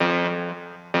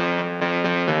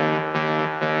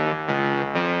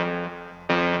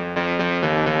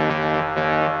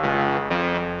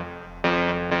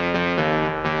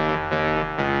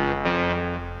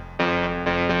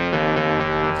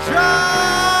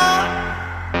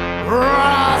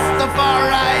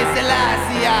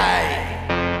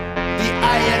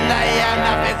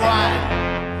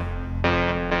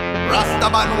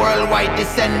Razaman worldwide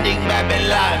descending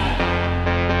Babylon.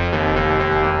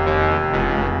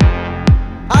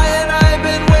 I and I've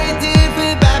been waiting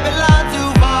for Babylon to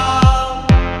fall.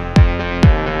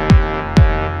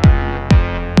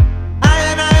 I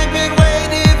and I've been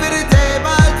waiting for the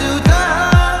table to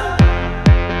turn.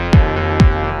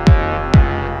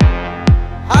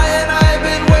 I and I've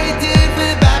been waiting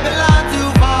for Babylon to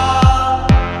fall.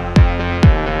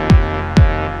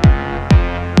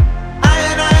 I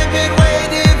and I've been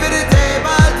waiting for the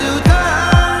table to turn.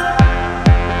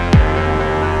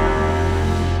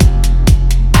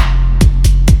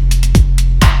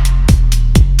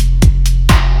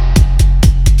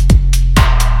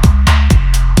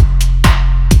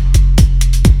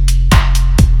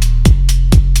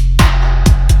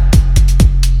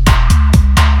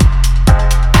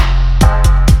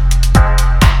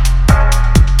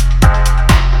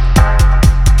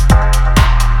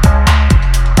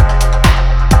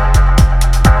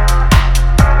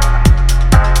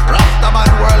 Razaman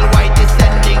worldwide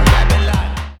descending Babylon.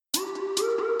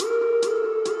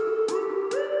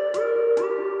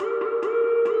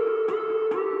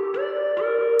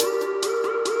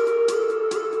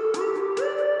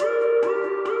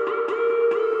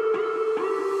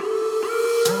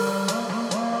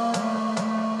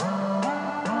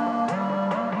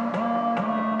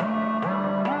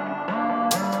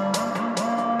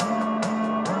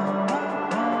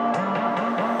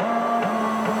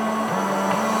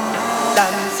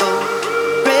 Dancehall,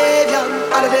 radiant,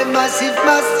 all of them massive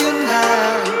must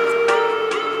unite.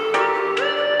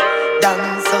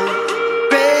 Dancehall,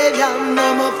 radiant, no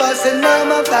more fuss and no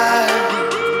more fight.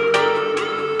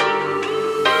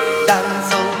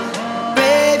 Dancehall,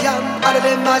 radiant, all of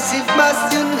them massive must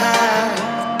unite.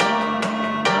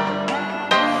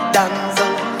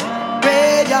 Dancehall,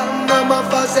 radiant, no more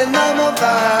fuss and no more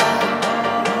fight.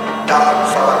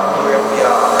 Dancehall, where we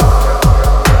are.